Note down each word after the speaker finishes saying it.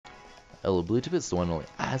Hello Blue Tippets, the one and only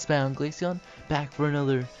Icebound Glaceon, back for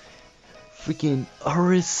another freaking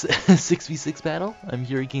ORAS 6v6 battle. I'm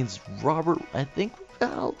here against Robert. I think we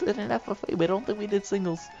battled in an FFA, but I don't think we did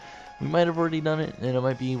singles. We might have already done it, and it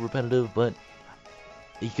might be repetitive, but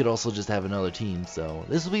he could also just have another team, so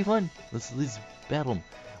this will be fun. Let's battle him.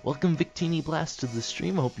 Welcome Victini Blast to the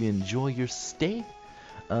stream. I hope you enjoy your stay.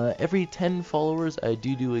 Every 10 followers, I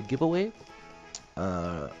do a giveaway.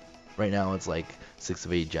 Right now it's like 6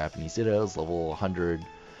 of 8 Japanese dittos, level 100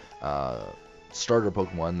 starter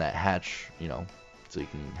Pokemon that hatch, you know, so you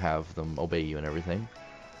can have them obey you and everything.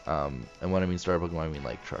 And when I mean starter Pokemon, I mean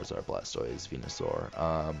like Charizard, Blastoise, Venusaur.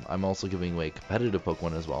 I'm also giving away competitive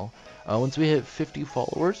Pokemon as well. Once we hit 50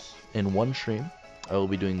 followers in one stream, I will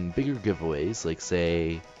be doing bigger giveaways, like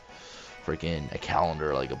say, freaking a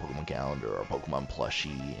calendar, like a Pokemon calendar or a Pokemon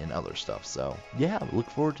plushie and other stuff. So yeah, look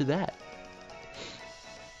forward to that.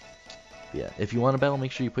 Yeah, if you want to battle,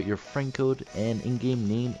 make sure you put your friend code and in-game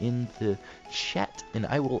name in the chat, and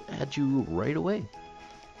I will add you right away.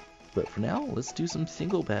 But for now, let's do some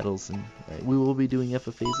single battles, and we will be doing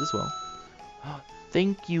FFAs as well.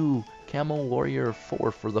 Thank you, Camo Warrior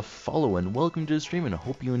 4, for the follow, and welcome to the stream, and I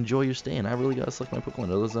hope you enjoy your stay. And I really gotta select my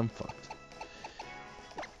Pokemon, otherwise I'm fucked.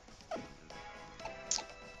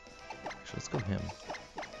 Actually, let's go him.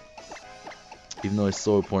 Even though it's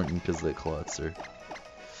so important because of the Klotzer.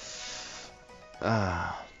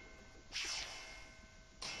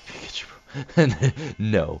 Pikachu.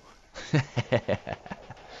 No.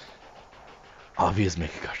 Obvious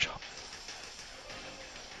Mega Garchomp.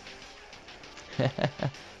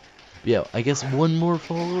 Yeah, I guess one more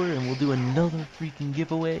follower and we'll do another freaking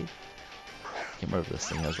giveaway. Can't remember if this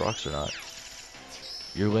thing has rocks or not.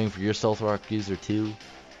 You're going for your Stealth Rock user too?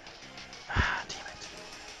 Ah, damn it.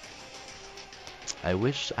 I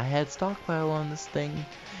wish I had Stockpile on this thing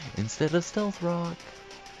instead of Stealth Rock.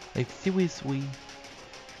 Like, seriously.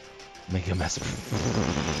 Make a mess of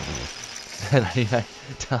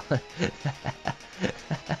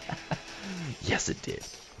Yes, it did.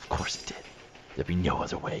 Of course it did. There'd be no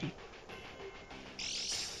other way.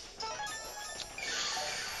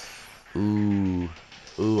 Ooh,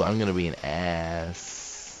 I'm gonna be an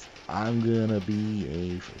ass. I'm gonna be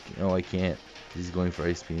a freaking... Oh, I can't. He's going for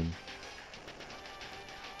Ice Beam.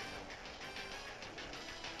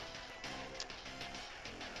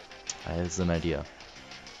 I have an idea.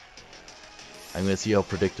 I'm gonna see how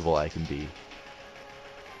predictable I can be.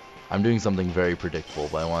 I'm doing something very predictable,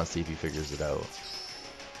 but I want to see if he figures it out.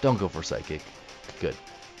 Don't go for Psychic. Good.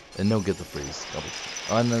 And don't get the freeze.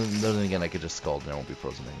 Oh, and then again, I could just Scald and I won't be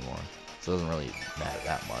frozen anymore. So it doesn't really matter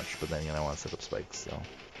that much, but then again, I want to set up spikes, so.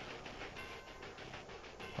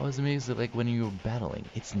 I was amazed at, like, when you were battling.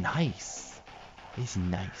 It's nice. It's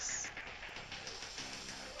nice.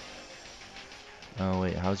 Oh,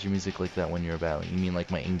 wait, how's your music like that when you're battling? You mean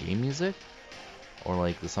like my in-game music? Or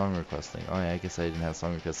like the song request thing? Oh yeah, I guess I didn't have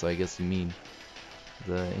song request, so I guess you mean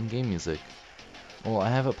the in-game music. Well, I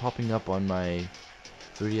have it popping up on my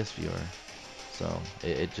 3DS viewer, so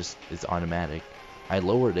it just is automatic. I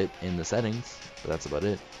lowered it in the settings, but that's about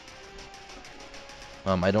it.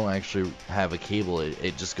 I don't actually have a cable,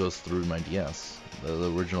 it just goes through my DS.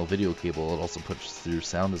 The original video cable, it also puts through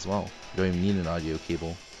sound as well. You don't even need an audio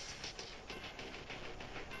cable.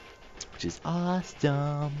 Which is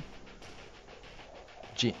awesome.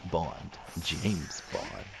 James Bond.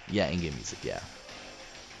 Yeah, in-game music, yeah.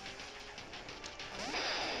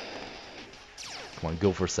 Come on,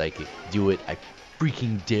 go for Psychic. Do it. I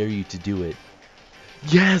freaking dare you to do it.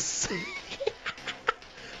 Yes!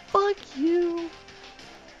 Fuck you!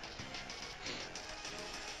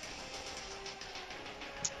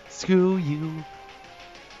 Screw you.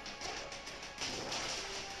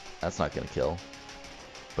 That's not gonna kill.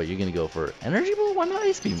 But you're gonna go for Energy Ball? Why not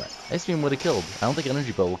Ice Beam? Ice Beam would have killed. I don't think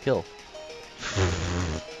Energy Ball will kill.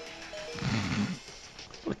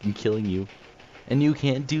 Fucking killing you. And you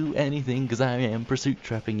can't do anything because I am pursuit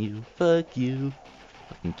trapping you. Fuck you.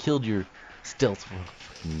 Fucking killed your Stealth Rock.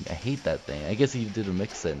 I hate that thing. I guess he did a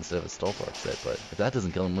mix set instead of a Stealth Rock set, but if that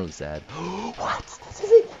doesn't kill him, I'm really sad. What? That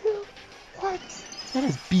doesn't kill? What? That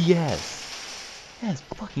is BS. That is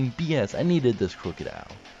fucking BS. I needed this Crocodile.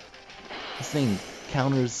 This thing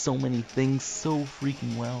counters so many things so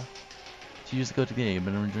freaking well. 2 years ago today, I've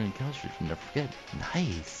been enjoying Cal Street and never forget.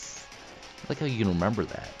 Nice. I like how you can remember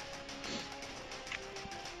that.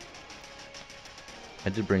 I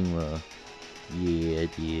did bring the... Yeah, I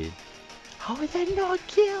did. How did that not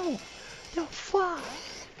kill? The fuck?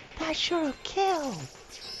 That should have killed.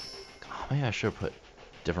 Oh, maybe I should have put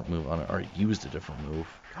a different move on it, or used a different move.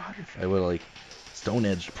 God, if I would like Stone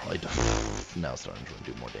Edge, probably. Now Stone Edge would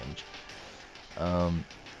do more damage.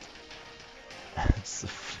 That's,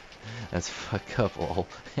 that's fucked up, lol.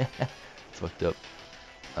 It's fucked up.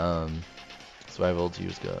 Survival 2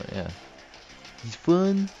 years ago, yeah. He's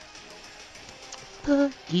fun.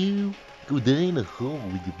 Fuck you. Go down in the hole,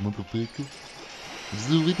 you motherfucker. There's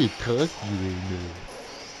no way to talk to you right now.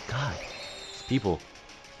 God, it's people.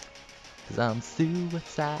 Cause I'm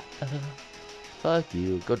suicide. Fuck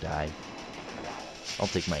you, go die. I'll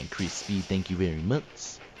take my increased speed, thank you very much.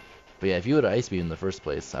 But yeah, if you would have Ice Beam in the first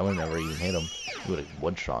place, I would have never even hit him. He would have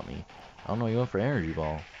one-shot me. I don't know, he went for Energy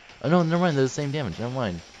Ball. Oh no, never mind, they're the same damage, never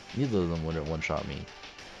mind. Neither of them would have one-shot me.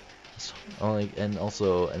 So, oh, like, and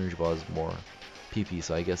also, Energy Ball is more PP,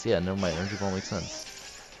 so I guess, yeah, never mind, Energy Ball makes sense.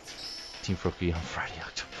 Team Froki on Friday,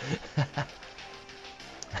 October.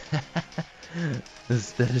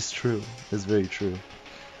 That is true. That's very true.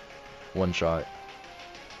 One shot.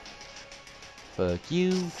 Fuck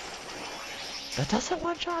you. That doesn't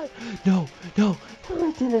one shot. No, no.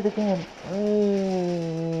 I did it again.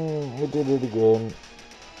 I did it again.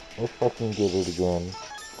 I fucking did it again.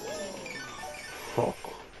 Fuck.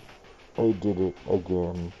 I did it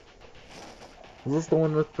again. Is this the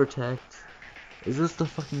one with Protect? Is this the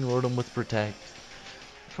fucking Rotom with Protect?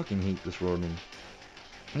 I fucking hate this Rotom.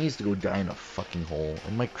 He needs to go die in a fucking hole,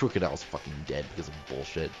 and my Crocodile's fucking dead because of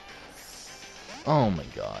bullshit. Oh my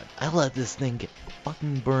god, I let this thing get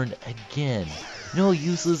fucking burned again. You know how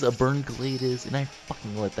useless a burn Glade is, and I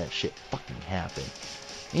fucking let that shit fucking happen.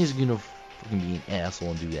 He's gonna fucking be an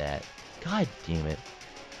asshole and do that. God damn it.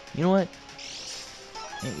 You know what?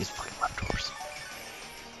 Yeah, he's fucking leftovers.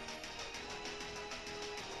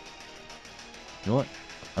 You know what?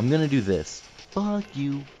 I'm gonna do this. Fuck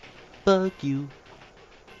you. Fuck you.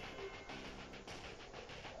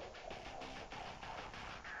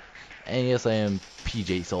 And yes, I am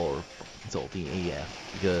PJ Solar salty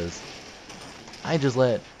AF, because I just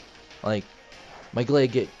let, like, my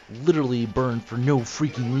Glade get literally burned for no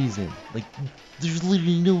freaking reason. Like, there's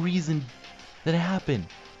literally no reason that it happened.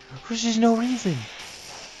 There's just no reason.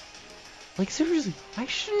 Like, seriously, I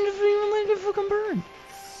shouldn't have even let it fucking burn.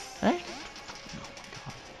 Oh my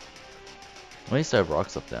god. I used to have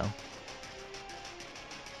rocks up now.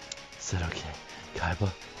 Said okay.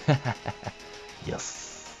 Kaiba. Yes.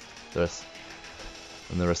 The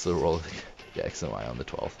rest of the world, yeah, X and Y on the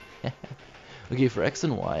 12th. Okay, for X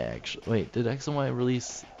and Y, actually, wait, did X and Y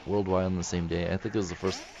release worldwide on the same day? I think it was the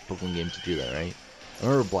first Pokemon game to do that, right? I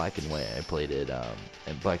remember Black and White, I played it,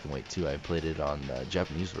 and Black and White 2, I played it on the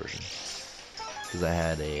Japanese version, because I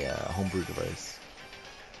had a homebrew device,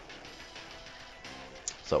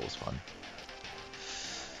 so it was fun.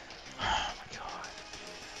 Oh my god.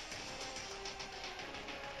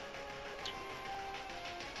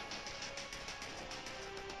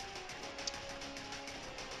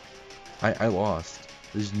 I lost.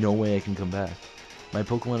 There's no way I can come back. My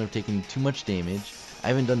Pokemon have taken too much damage. I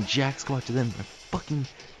haven't done jack squat to them. My fucking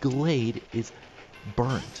Glade is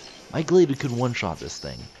burnt. My Glade could one-shot this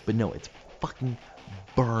thing. But no, it's fucking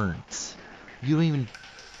burnt. You don't even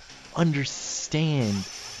understand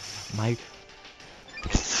my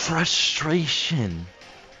frustration.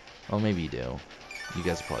 Well, maybe you do. You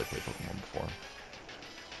guys have probably played Pokemon before.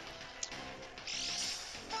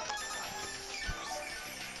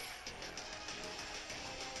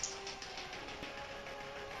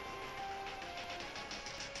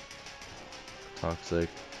 Toxic.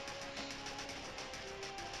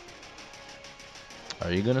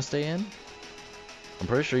 Are you gonna stay in? I'm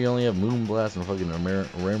pretty sure you only have Moonblast and fucking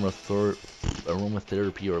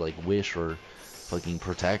Aromatherapy or like Wish or fucking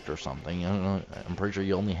Protect or something. I don't know. I'm pretty sure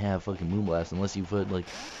you only have fucking Moonblast unless you put like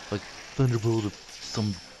Thunderbolt or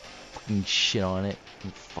some fucking shit on it. I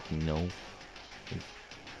don't fucking know. Like,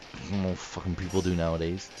 I don't know what fucking people do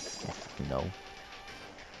nowadays. I don't fucking know.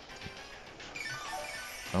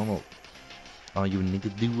 I don't know. All you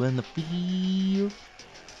niggas do in the field.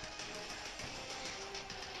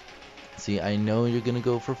 See, I know you're gonna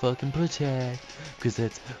go for fucking Protect, because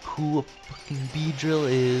that's who a fucking Beedrill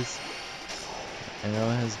is. I know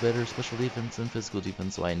it has better special defense than physical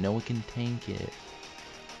defense, so I know it can tank it.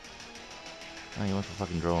 Oh, you went for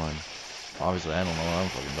fucking Drone. Obviously, I don't know what I'm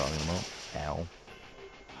fucking talking about. Ow.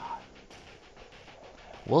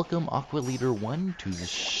 Welcome, Aqua Leader 1, to the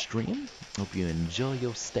stream. Hope you enjoy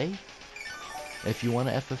your stay. If you want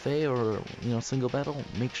a FFA or, you know, single battle,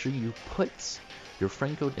 make sure you put your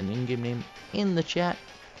friend code and in-game name in the chat,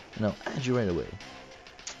 and I'll add you right away.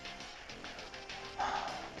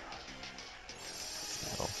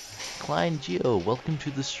 So, Klein Geo, welcome to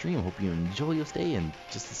the stream. Hope you enjoy your stay, and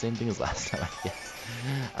just the same thing as last time, I guess.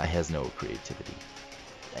 I has no creativity.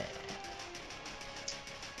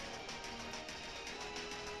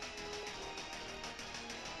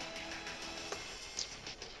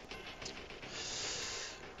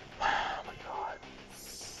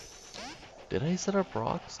 Did I set up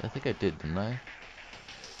rocks? I think I did, didn't I?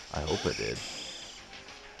 I hope I did.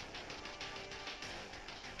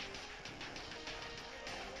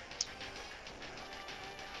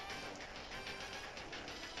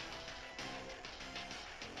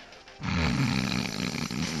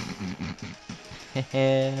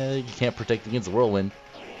 You can't protect against the whirlwind.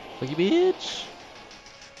 Lucky bitch!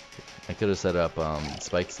 I could have set up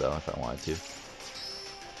spikes though if I wanted to.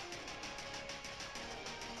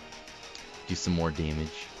 Do some more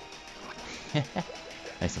damage.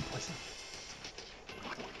 Nice and poison.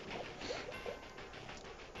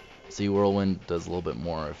 See, whirlwind does a little bit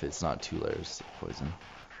more if it's not 2 layers of poison.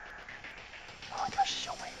 Oh my gosh,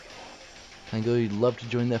 so many people. Can I go? You'd love to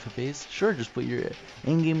join the FFAs? Sure, just put your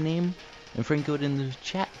in-game name and friend code in the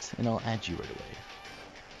chat, and I'll add you right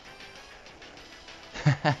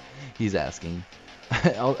away. He's asking.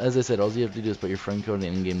 As I said, all you have to do is put your friend code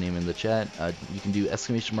and in-game name in the chat. You can do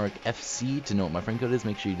 !FC to know what my friend code is.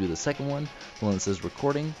 Make sure you do the second one, the one that says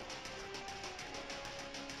recording.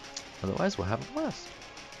 Otherwise, we'll have a blast.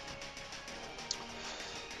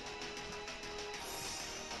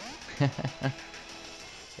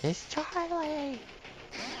 It's Charlie!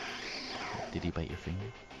 Did he bite your finger?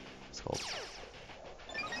 It's called.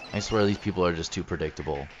 I swear these people are just too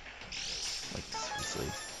predictable. Like, seriously.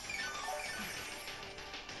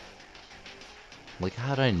 Like,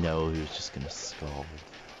 how'd I know he was just gonna skull?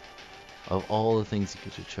 Of all the things he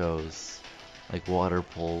could have chose. Like, water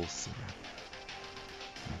pulse.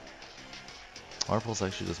 Water pulse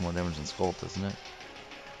actually does more damage than skull, doesn't it?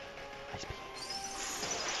 Ice beam.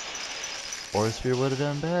 Aura sphere would have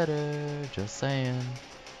done better, just saying.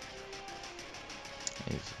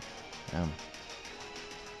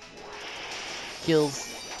 Kills.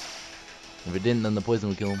 If it didn't, then the poison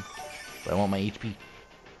would kill him. But I want my HP.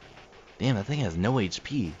 Damn, that thing has no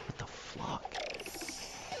HP. What the fuck?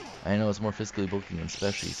 I know it's more physically bulky than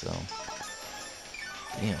specially, so.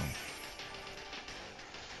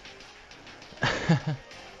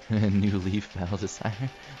 Damn. New leaf battle designer.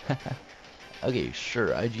 Okay, sure.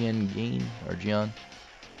 IGN Gain or Gian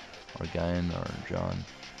or Guyan or John.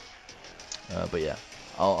 But yeah,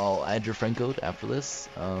 I'll add your friend code after this.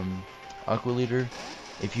 Aqua Leader,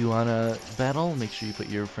 if you wanna battle, make sure you put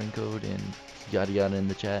your friend code and yada yada in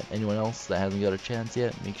the chat. Anyone else that hasn't got a chance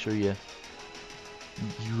yet, make sure you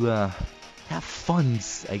have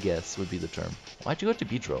funds, I guess would be the term. Why'd you go to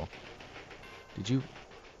Pedro? Did you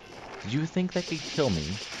think that could kill me?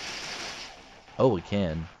 Oh, it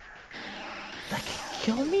can. That can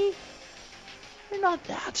kill me? You're not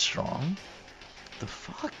that strong. The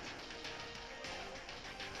fuck?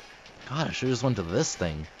 God, I should've just went to this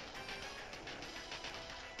thing.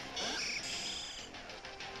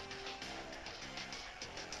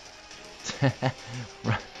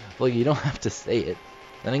 Look, you don't have to say it.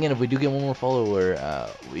 Then again, if we do get one more follower,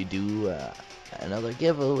 we do another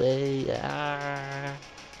giveaway. Yeah,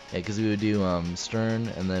 because we would do Stern,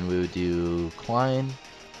 and then we would do Klein.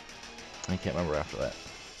 I can't remember after that.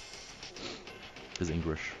 Because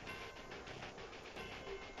English.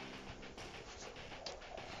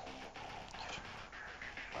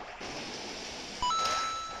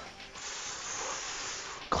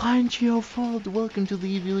 Klein Geofald, welcome to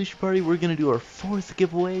the Evolution Party. We're going to do our 4th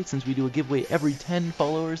giveaway, since we do a giveaway every 10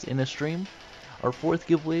 followers in a stream. Our 4th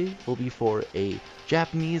giveaway will be for a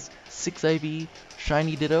Japanese 6 IV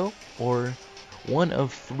Shiny Ditto, or one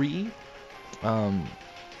of 3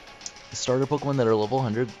 starter Pokemon that are level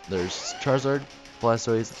 100. There's Charizard,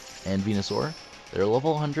 Blastoise, and Venusaur. They're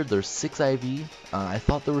level 100, they're 6 IV. I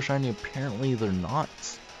thought they were shiny, apparently they're not.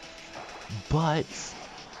 But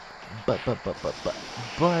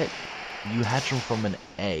you hatch them from an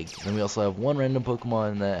egg. Then we also have one random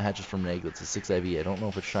Pokemon that hatches from an egg that's a 6 IV. I don't know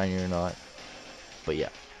if it's shiny or not, but yeah.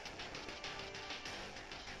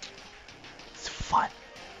 It's fun.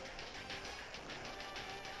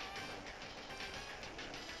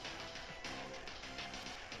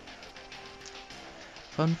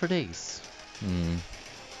 Fun for days.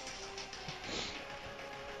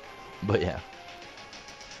 But yeah.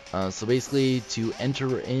 So basically, to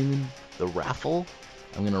enter in the raffle,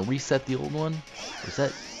 I'm going to reset the old one,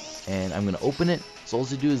 and I'm going to open it. So all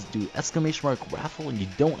you do is do !raffle, and you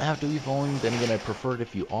don't have to be following. Then again, I prefer it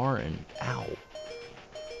if you are, and ow.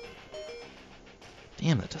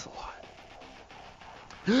 Damn, that does a lot.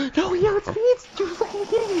 No, he outspeeds! You're fucking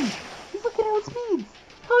kidding me! He fucking outspeeds!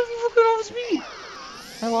 How is he fucking outspeed?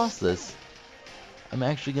 I lost this. I'm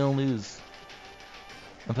actually going to lose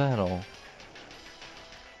a battle.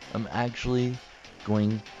 I'm actually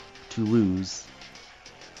going to lose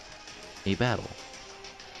a battle.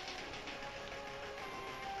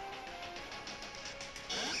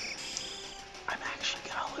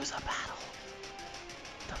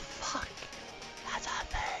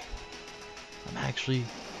 actually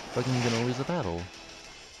fucking gonna lose a battle.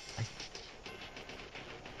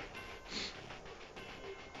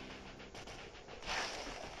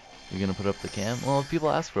 You're gonna put up the cam? Well, if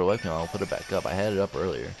people ask for a webcam, I'll put it back up. I had it up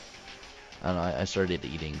earlier. I don't know, I started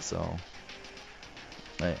eating, so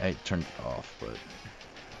I turned it off, but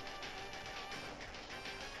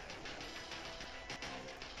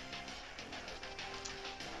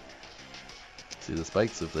see the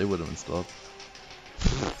spikes if they would have been stopped.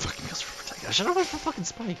 Fucking goes for protect. I should have went for fucking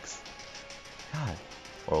spikes. God.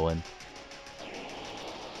 Whirlwind.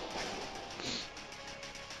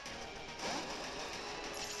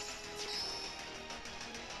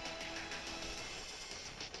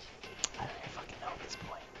 I don't even fucking know at this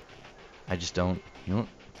point. I just don't. You know what?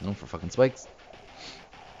 No for fucking spikes.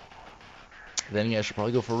 Then yeah, I should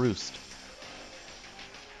probably go for Roost.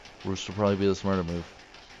 Roost will probably be the smarter move.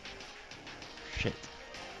 Shit.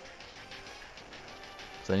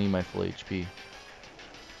 Because I need my full HP.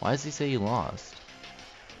 Why does he say he lost?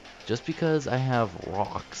 Just because I have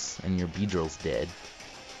rocks and your Beedrill's dead.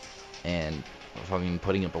 And fucking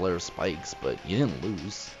putting up a layer of spikes, but you didn't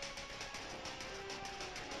lose.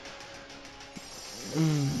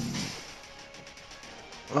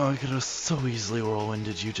 Oh, I could have so easily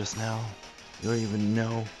whirlwinded you just now. You don't even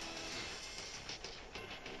know.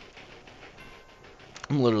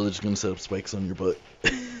 I'm literally just gonna set up spikes on your butt.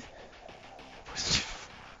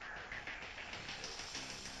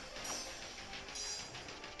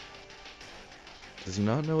 Does he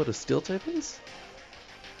not know what a steel type is?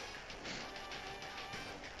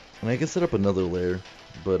 And I can set up another layer,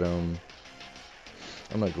 but I'm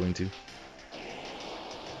not going to.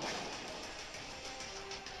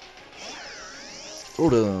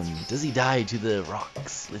 Rotom! Does he die to the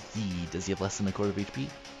rocks? Let's see. Does he have less than a quarter of HP?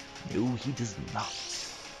 No, he does not.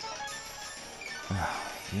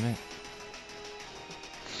 Damn it.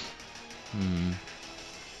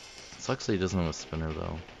 Sucks that he doesn't have a spinner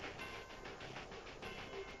though.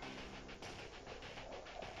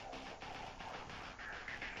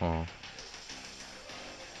 Oh.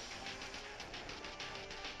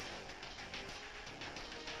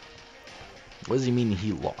 What does he mean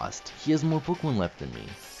he lost? He has more Pokemon left than me.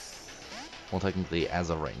 Well, technically, as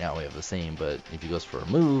of right now, we have the same, but if he goes for a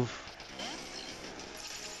move,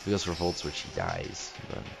 if he goes for a Volt Switch, he dies.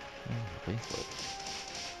 But, Pain Split.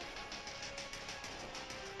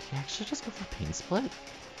 Did he actually just go for Pain Split?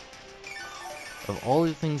 Of all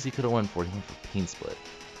the things he could have went for, he went for Pain Split.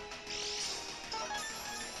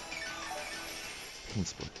 Pain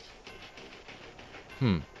Split.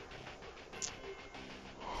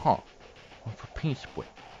 Huh. Went for Pain Split.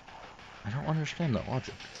 I don't understand that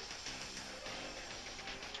logic.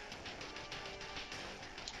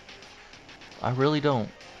 I really don't.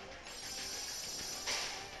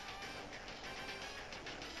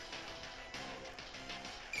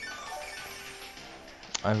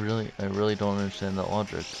 I really don't understand that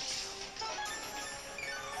logic.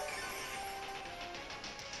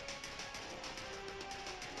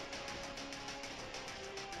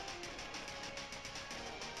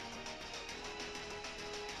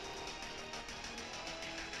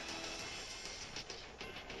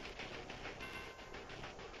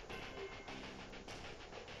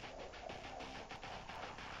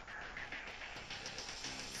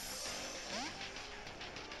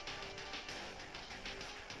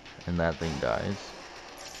 And that thing dies.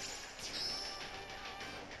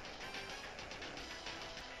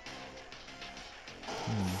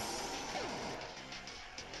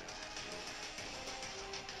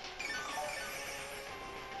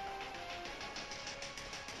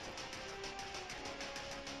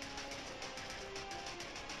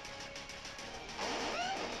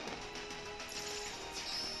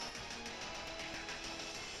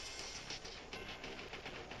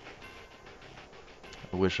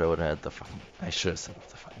 I wish I would have had the fucking... I should have set up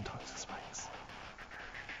the fucking Toxic Spikes.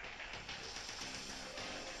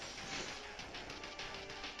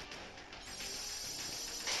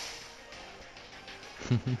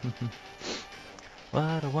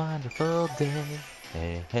 What a wonderful day.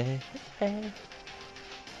 Hey, hey, hey.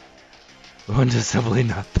 One is definitely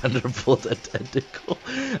not Thunderbolt identical.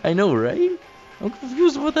 I know, right? I'm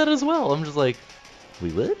confused with that as well. I'm just like,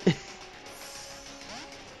 wait, what?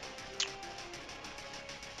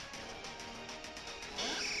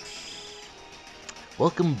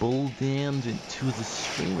 Welcome, Bold Damned, into the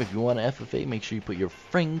stream. If you want to FFA, make sure you put your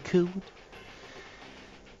friend code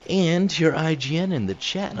and your IGN in the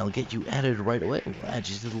chat, and I'll get you added right away. We'll add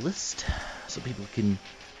you to the list so people can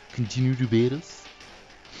continue to bait us.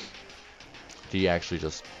 Did you actually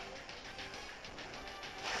just...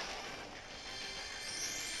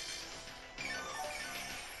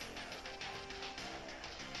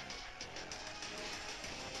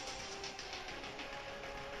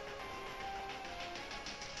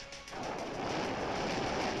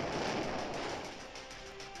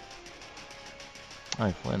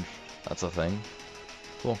 I flinch. That's a thing.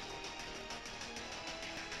 Cool.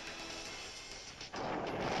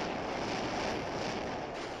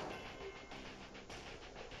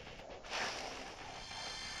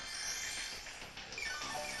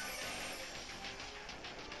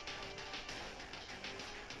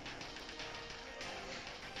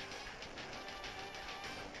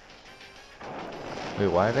 Wait,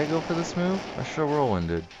 why did I go for this move? I should have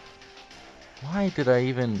whirlwinded. Why did I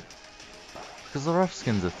even... Because the rough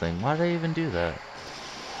skin's a thing. Why did I even do that?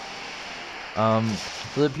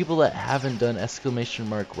 For the people that haven't done exclamation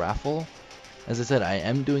mark raffle, as I said, I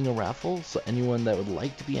am doing a raffle, so anyone that would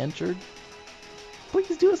like to be entered,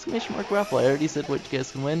 please do exclamation mark raffle. I already said what you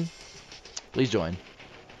guys can win. Please join.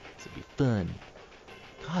 This would be fun.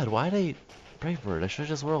 God, why did I... Brave Bird, I should have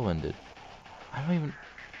just whirlwinded. I don't even...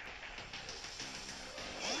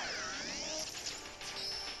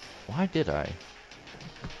 Why did I?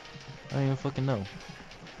 I don't even fucking know.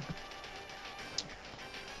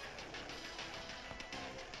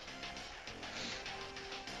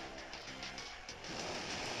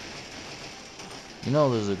 You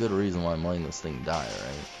know there's a good reason why I'm letting this thing die,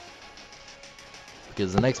 right?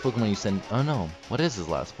 Because the next Pokemon you send... Oh no, what is his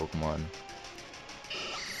last Pokemon?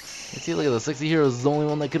 Let's see, look at the 60 Heroes is the only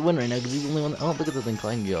one that could win right now, because he's the only one... Oh, look at the thing,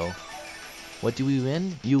 Klangyo. What do we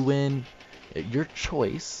win? You win your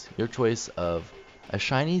choice of a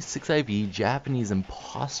shiny 6IV Japanese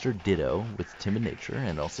Imposter Ditto with Timid Nature,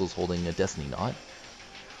 and also is holding a Destiny Knot.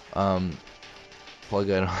 Plug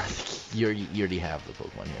out on... you already have the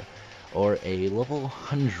Pokemon here. Or a level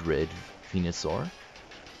 100 Venusaur,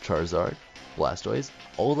 Charizard, Blastoise,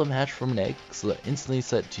 all of them hatch from an egg, so they're instantly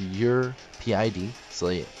set to your PID, so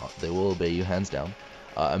they will obey you hands down.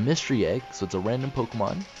 A mystery egg, so it's a random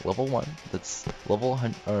Pokemon, level 1, that's level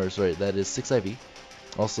 100, or sorry, that is 6 IV.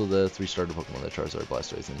 Also the 3 starter Pokemon, the Charizard,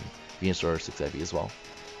 Blastoise, and Venusaur are 6 IV as well.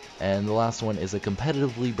 And the last one is a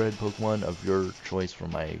competitively bred Pokemon of your choice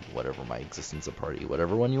from my existence of party,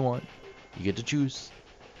 whatever one you want, you get to choose,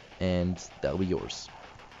 and that'll be yours.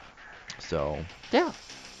 So, yeah.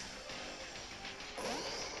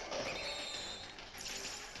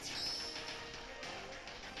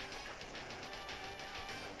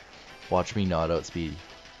 Watch me not outspeed.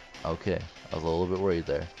 Okay, I was a little bit worried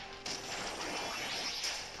there.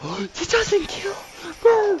 It doesn't kill!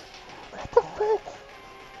 No! What the fuck?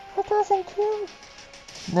 That doesn't kill?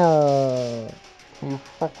 No! Are you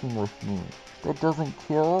fucking with me? That doesn't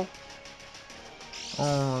kill?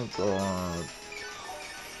 Oh god.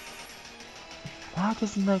 How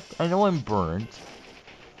doesn't that... I know I'm burnt.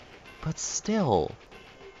 But still.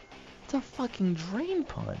 It's a fucking drain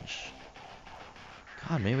punch.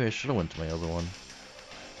 God, maybe I should have went to my other one.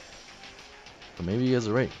 But maybe you guys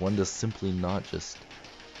are right. One does simply not just...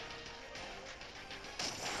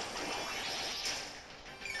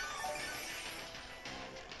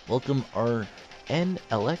 Welcome our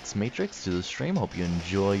NLX Matrix to the stream. Hope you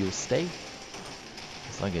enjoy your stay.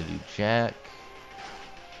 It's not gonna do jack.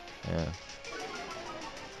 Yeah.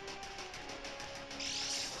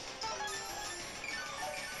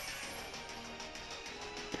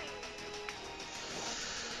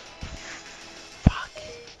 Fuck.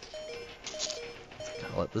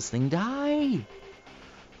 Gotta let this thing die.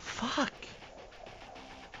 Fuck.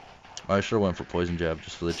 I should have went for Poison Jab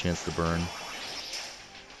just for the chance to burn.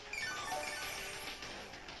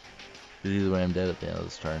 Because either way I'm dead at the end of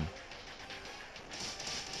this turn.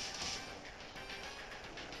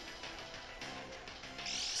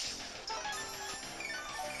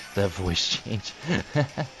 That voice change.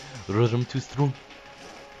 Rotom too strong.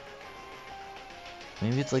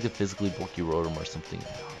 Maybe it's like a physically bulky Rotom or something. I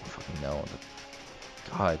don't fucking know.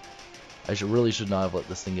 God. I really should not have let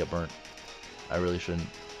this thing get burnt. I really shouldn't.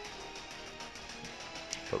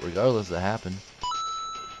 But regardless, it happened.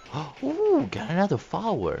 Ooh, got another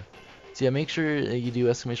follower. So yeah, make sure that you do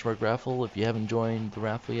exclamation mark raffle if you haven't joined the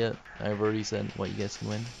raffle yet. I've already said what you guys can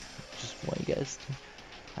win. Just want you guys to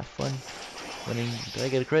have fun winning. Did I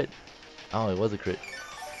get a crit? Oh, it was a crit.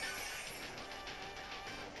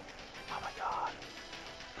 Oh my god.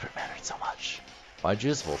 Crit mattered so much. Why'd you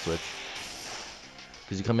just full switch?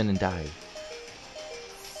 Because you come in and die.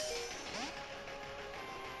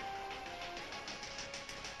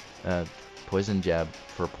 Poison jab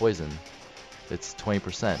for poison. It's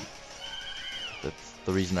 20%. That's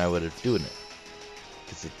the reason I would have doing it.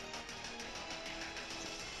 Because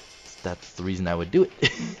that's the reason I would do it.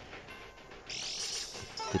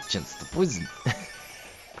 The chance to poison.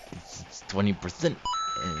 It's 20%.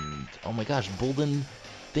 And oh my gosh, Bolden,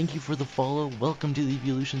 thank you for the follow. Welcome to the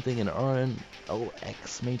evolution thing. And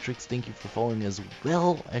RNLX Matrix, thank you for following as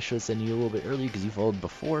well. I should have sent you a little bit earlier because you followed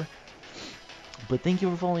before. But thank you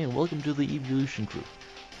for following and welcome to the Evolution crew.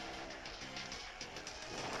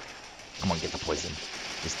 Come on, get the poison.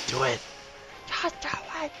 Just do it. Just do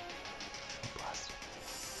it. Bless.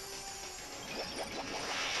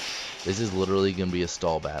 This is literally going to be a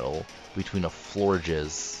stall battle between a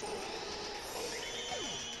Florges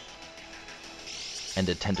and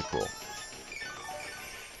a Tentacruel.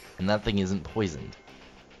 And that thing isn't poisoned.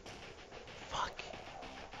 Fuck.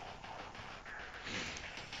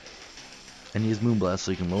 And he has Moonblast,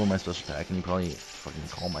 so you can lower my special attack, and he probably fucking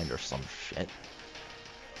Calm Mind or some shit.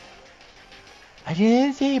 I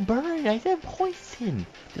didn't say burn, I said poison.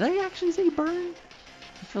 Did I actually say burn?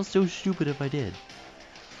 I feel so stupid if I did.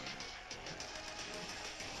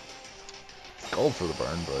 Go for the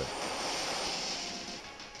burn, but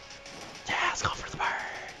yeah, let's go for the burn.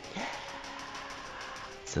 Yeah.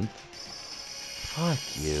 Synth. Fuck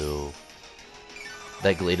you.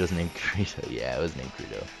 That Glade was named Credo. Yeah, it was named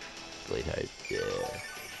Credo. Glade type. Yeah.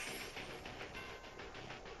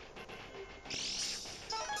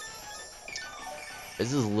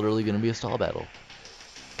 This is literally gonna be a stall battle.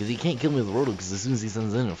 Cause he can't kill me with Roto, because as soon as he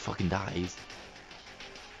sends in, it fucking dies.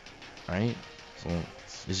 Right? So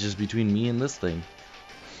it's just between me and this thing.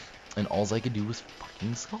 And all I could do was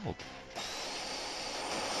fucking Scald.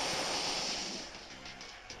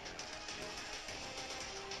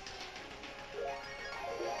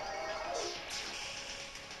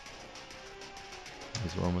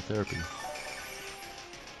 He's aromatherapy.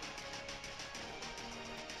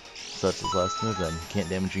 So that's his last move then. Can't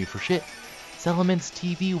damage you for shit. Salamence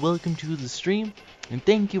TV, welcome to the stream. And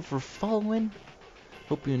thank you for following.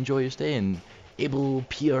 Hope you enjoy your stay. And Able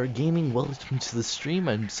PR Gaming, welcome to the stream.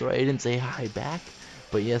 I'm sorry I didn't say hi back.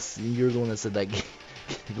 But yes, you're the one that said that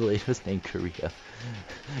Glade was named Korea.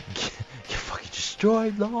 Get fucking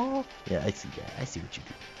destroyed, law. Yeah, I see that. I see what you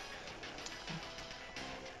do.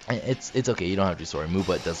 It's okay, you don't have to be sorry.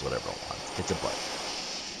 Moobut does whatever it wants. It's a butt.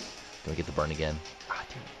 Can we get the burn again? Ah,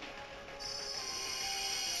 damn it.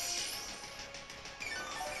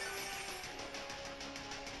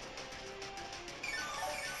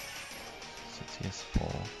 Yes,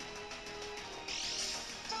 full.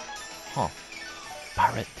 Huh.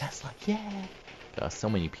 Pirate Tesla, yeah! Got so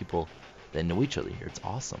many people that know each other here, it's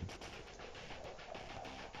awesome.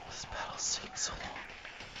 This battle's taking so long.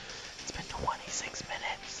 It's been 26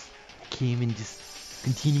 minutes. I can't even just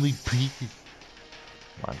continually breathe.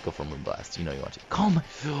 Come on, go for Moonblast. You know you want to. Calm.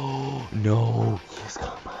 Oh, no. Yes,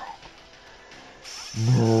 Calm.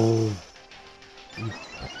 No.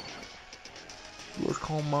 Yes,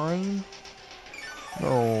 Calm Mind.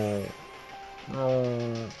 No.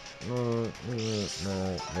 No. No.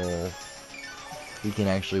 No. No. He can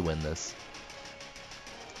actually win this.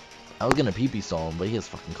 I was gonna PP stall him, but he has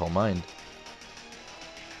fucking Calm Mind.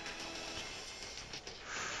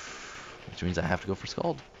 Which means I have to go for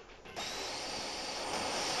Scald.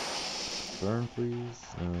 Burn, please.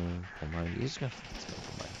 Calm Mind. He's gonna fucking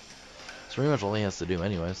Calm Mind. That's pretty much all he has to do,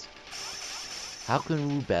 anyways. How can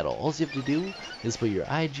we battle? All you have to do is put your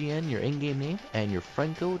IGN, your in-game name, and your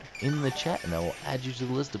friend code in the chat, and I will add you to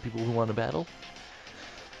the list of people who want to battle.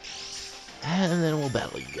 And then we'll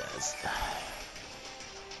battle you guys.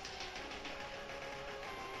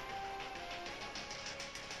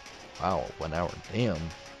 Wow, 1 hour. Damn.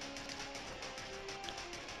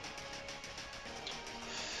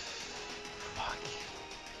 Fuck.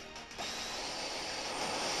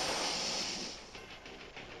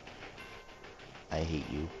 I hate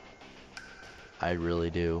you. I really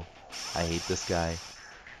do. I hate this guy.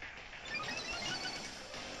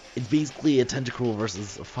 It's basically a Tentacruel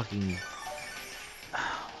versus a fucking...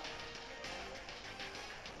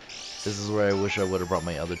 This is where I wish I would have brought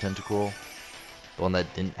my other Tentacruel. The one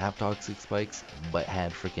that didn't have toxic spikes, but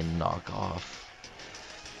had freaking knockoff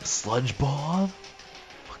Sludge Bomb.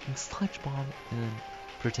 Fucking Sludge Bomb. And then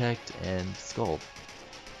Protect and Scald.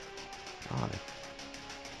 God.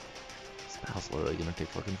 This battle's literally gonna take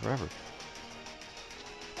fucking forever.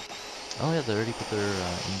 Oh yeah, they already put their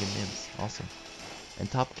in-game names. Awesome. And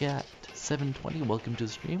Top Cat 720, welcome to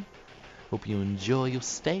the stream. Hope you enjoy your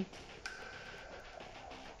stay.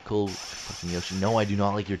 Cool fucking Yoshi. No, I do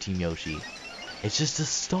not like your team Yoshi. It's just a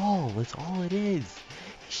stall. That's all it is.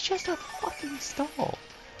 It's just a fucking stall.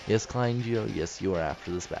 Yes, Klein Geo. Yes, you are after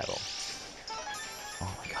this battle.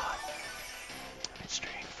 Oh my god. I've been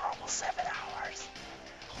streaming for almost 7 hours.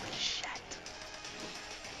 Holy shit.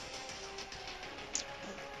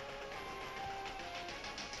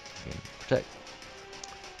 Okay, Protect.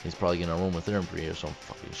 He's probably gonna roam with Therapy or some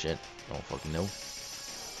fucking shit. I don't fucking know.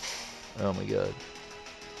 Oh my god.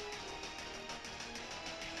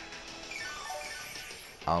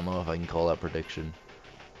 I don't know if I can call that prediction.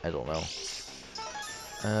 I don't know.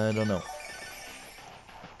 I don't know.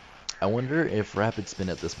 I wonder if Rapid Spin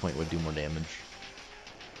at this point would do more damage.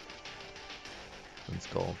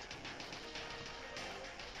 Installed.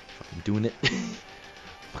 Fucking doing it.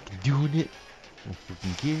 Fucking doing it. I'm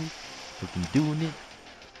fucking here. Fucking doing it.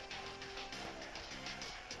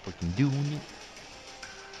 Fucking doing it.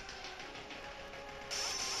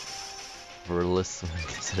 Verless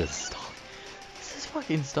consider stalling. This is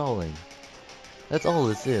fucking stalling. That's all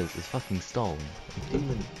this is fucking stalling.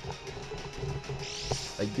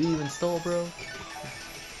 Like, do you even stall, bro?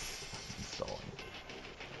 Stalling.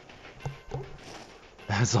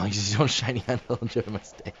 As long as you don't shiny hunt, I'll enjoy my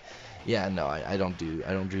stay. Yeah, no, I don't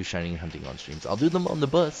do shiny hunting on streams. I'll do them on the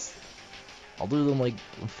bus. I'll do them like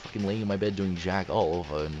fucking laying in my bed doing jack all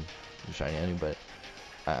over and shiny hunting, but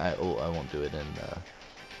I won't do it in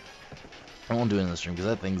I won't do it in the stream because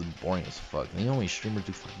that thing's boring as fuck. The only streamers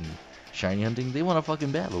do fucking shiny hunting. They want to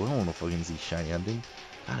fucking battle. They don't want to fucking see shiny hunting.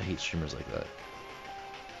 God, I hate streamers like that.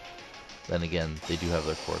 Then again, they do have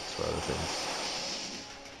their quirks for other things.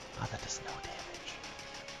 God, that does no damage.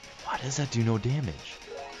 Why does that do no damage?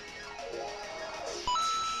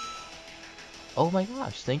 Oh my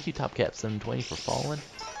gosh, thank you TopCap720 for following.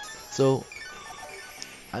 So,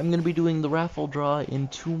 I'm going to be doing the raffle draw in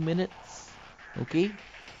 2 minutes. Okay?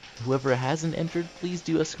 Whoever hasn't entered, please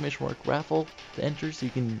do !raffle to enter so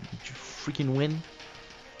you can freaking win.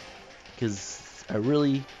 Because I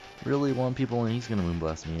really want people, and he's going to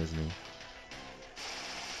moonblast me, isn't he?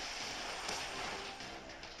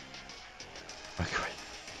 Okay.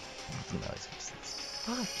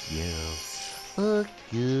 Fuck you. Fuck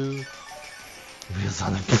you. Wheels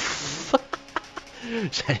on the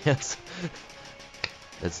Chance.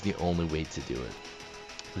 That's the only way to do it.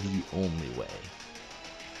 The only way.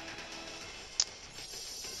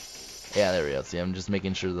 Yeah, there we go. See, I'm just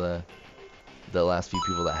making sure the last few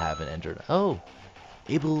people that haven't entered. Oh,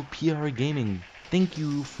 Able PR Gaming. Thank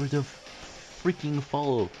you for the freaking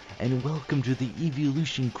follow and welcome to the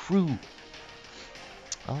Evolution crew.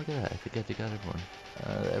 Oh, look at that. I think I got everyone.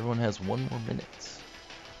 Everyone has 1 more minute.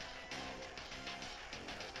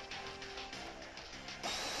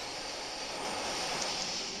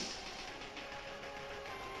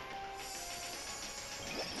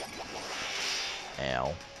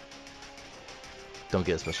 Ow. Don't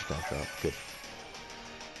get a special attack drop. Good.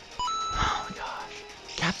 Oh my gosh.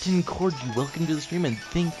 Captain Corgi, welcome to the stream and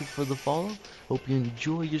thank you for the follow. Hope you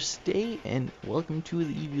enjoy your stay and welcome to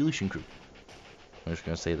the Evolution crew. I'm just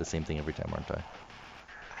gonna say the same thing every time, aren't I?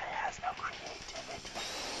 I has no creativity.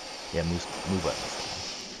 Yeah, move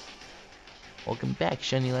buttons. Welcome back,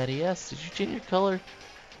 Shiny Laddie. Yes, did you change your color?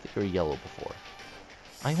 I think you were yellow before.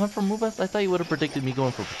 I went for move us? I thought you would have predicted me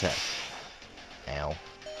going for protect. Ow.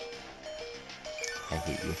 I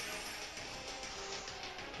hate you.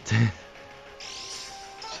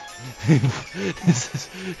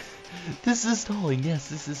 This is stalling. Yes,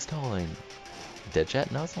 this is stalling. Dead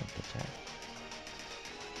chat? No, it's not dead chat.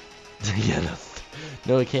 Yeah,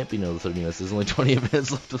 no, it can't be another 30 minutes. There's only 20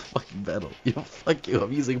 minutes left of the fucking battle. Yo, fuck you.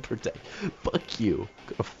 I'm using protect. Fuck you.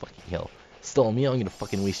 Go to fucking hell. Stall me. I'm gonna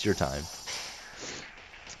fucking waste your time.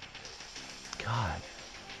 God.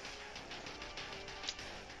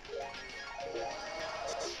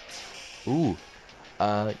 Ooh,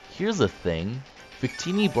 here's a thing.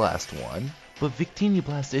 Victini Blast won, but Victini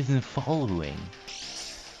Blast isn't following.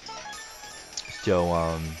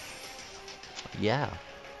 So, yeah,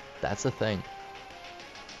 that's a thing.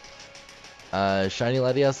 Shiny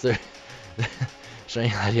Latias, there. Shiny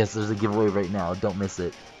Latias, there's a giveaway right now. Don't miss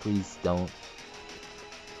it. Please don't.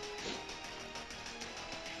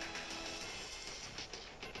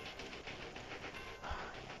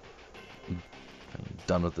 I'm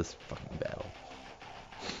done with this fucking battle.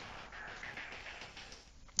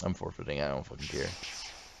 I'm forfeiting. I don't fucking care.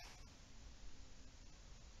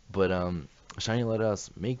 But Shiny Latias,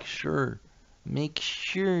 make sure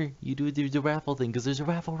you do the raffle thing, because there's a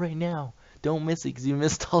raffle right now. Don't miss it, because you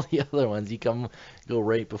missed all the other ones. You go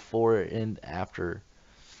right before and after.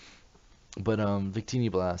 But Victini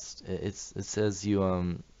Blast, it says you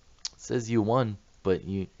won, but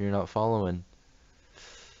you're not following.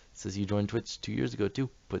 It says you joined Twitch 2 years ago too,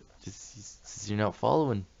 but it says you're not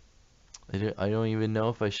following. I don't even know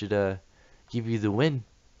if I should give you the win.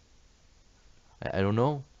 I don't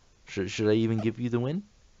know. Should I even give you the win?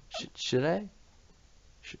 Should I?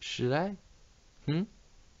 Should I?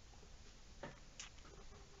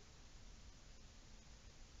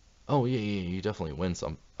 Oh yeah, you definitely win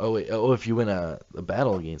some. Oh wait, oh, if you win a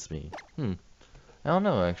battle against me. I don't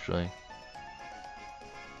know actually.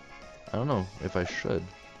 I don't know if I should.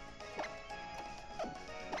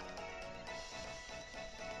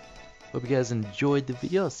 Hope you guys enjoyed the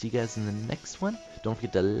video. I'll see you guys in the next one. Don't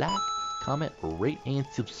forget to like, comment, rate, and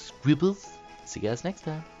subscribe. See you guys next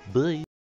time. Bye.